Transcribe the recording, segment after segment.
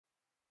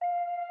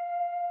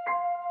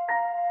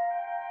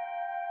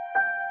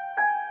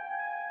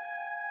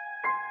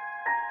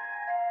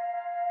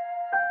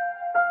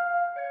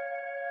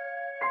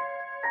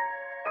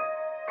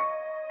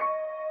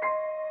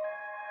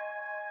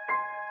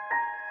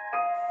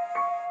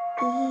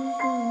I've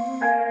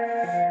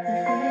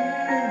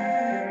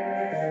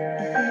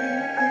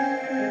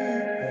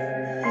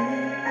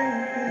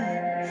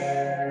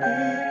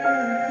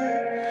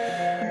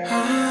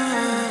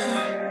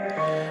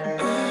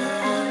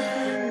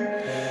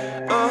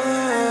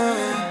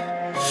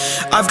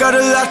got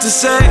a lot to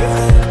say,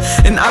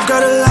 and I've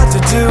got a lot to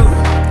do.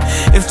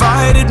 If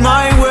I had it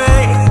my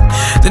way,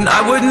 then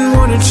I wouldn't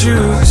want to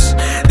choose.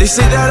 They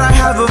say that I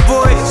have a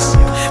voice,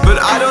 but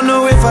I don't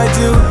know if I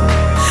do.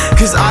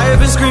 Cause I have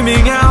been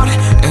screaming out,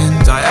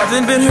 and I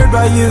haven't been heard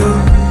by you.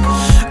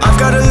 I've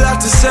got a lot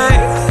to say,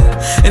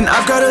 and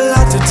I've got a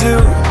lot to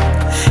do.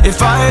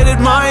 If I had it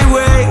my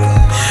way,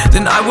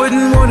 then I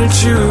wouldn't want to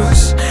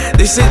choose.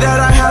 They say that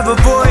I have a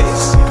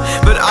voice,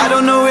 but I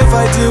don't know if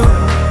I do.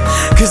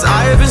 Cause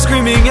I have been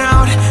screaming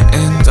out,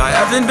 and I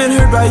haven't been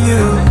heard by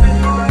you.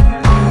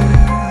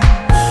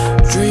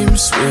 Dream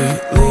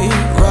sweetly,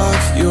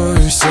 rock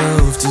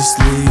yourself to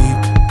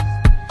sleep.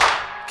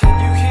 Can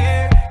you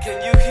hear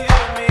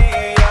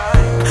me?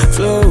 I'm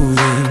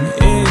floating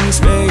in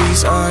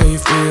space, I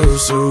feel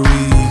so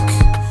weak.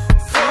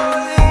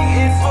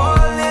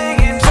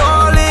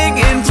 Falling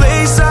in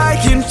place, I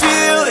can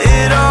feel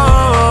it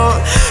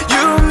all.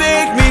 You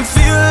make me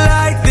feel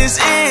like this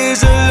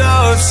is a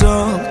love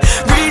song.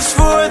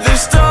 For the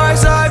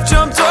stars, I've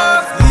jumped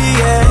off the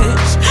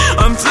edge.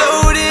 I'm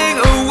floating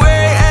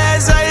away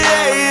as I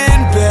lay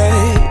in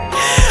bed.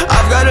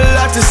 I've got a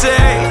lot to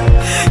say,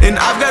 and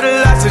I've got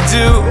a lot to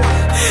do.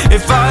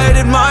 If I had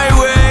it my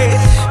way,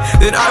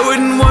 then I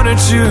wouldn't want to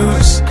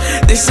choose.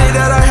 They say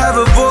that I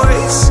have a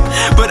voice,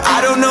 but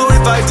I don't know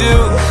if I do.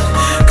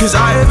 Cause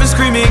I have been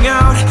screaming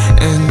out,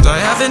 and I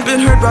haven't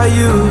been heard by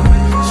you.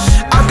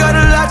 I've got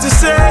a lot to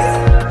say,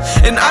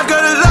 and I've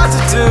got a lot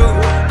to do.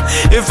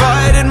 If I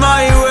had it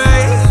my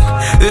way,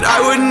 then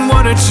I wouldn't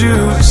want to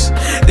choose.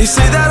 They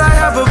say that I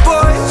have a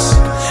voice,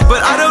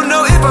 but I don't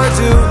know if I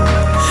do.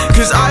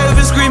 Cause I have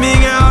been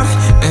screaming out,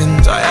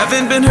 and I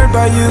haven't been heard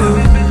by you.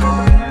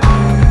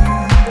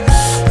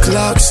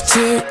 Clock's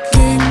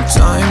ticking,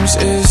 time's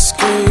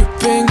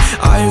escaping.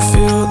 I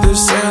feel the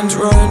sand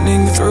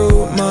running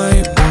through my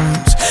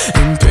bones.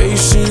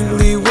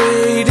 Impatiently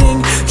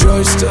waiting,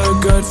 just a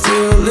gut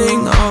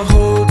feeling. I'll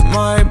hold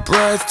my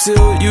breath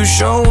till you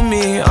show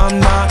me I'm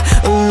not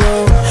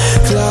alone.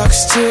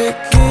 Clock's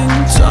ticking,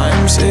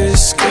 time's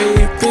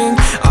escaping.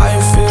 I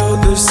feel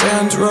the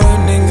sand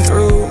running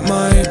through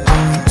my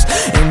bones.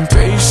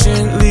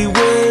 Impatiently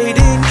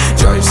waiting,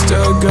 just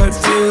a gut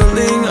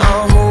feeling.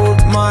 I'll hold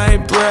my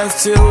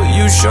breath till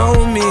you show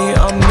me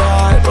I'm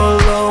not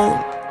alone.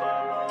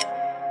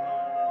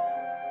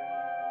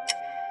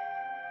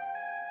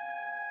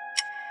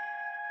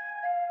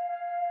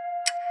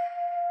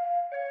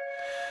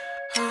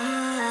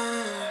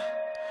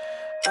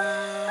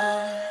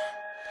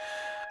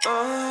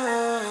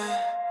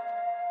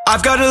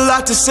 I've got a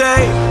lot to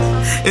say,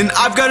 and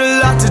I've got a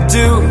lot to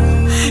do.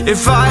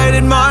 If I had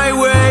it my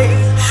way,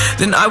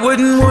 then I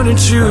wouldn't want to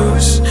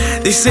choose.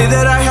 They say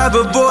that I have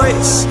a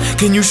voice,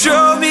 can you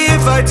show me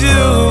if I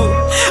do?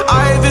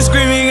 I've been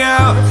screaming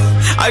out,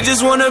 I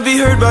just want to be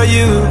heard by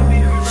you.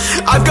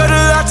 I've got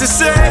a lot to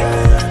say,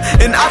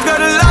 and I've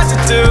got a lot to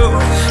do.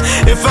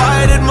 If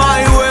I had it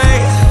my way,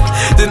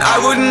 then I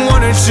wouldn't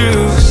want to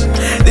choose.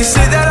 They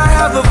say that I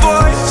have a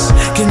voice,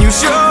 can you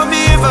show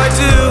me if I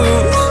do?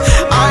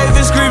 I've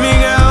been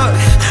screaming out,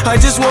 I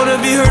just wanna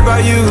be heard by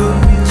you.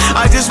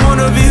 I just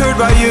wanna be heard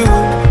by you.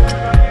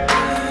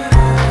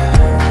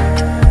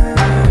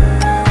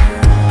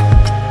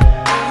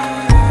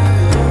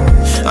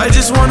 I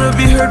just wanna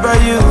be heard by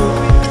you.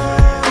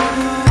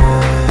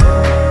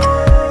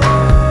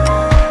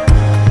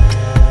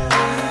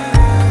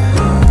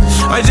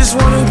 I just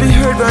wanna be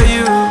heard by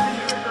you.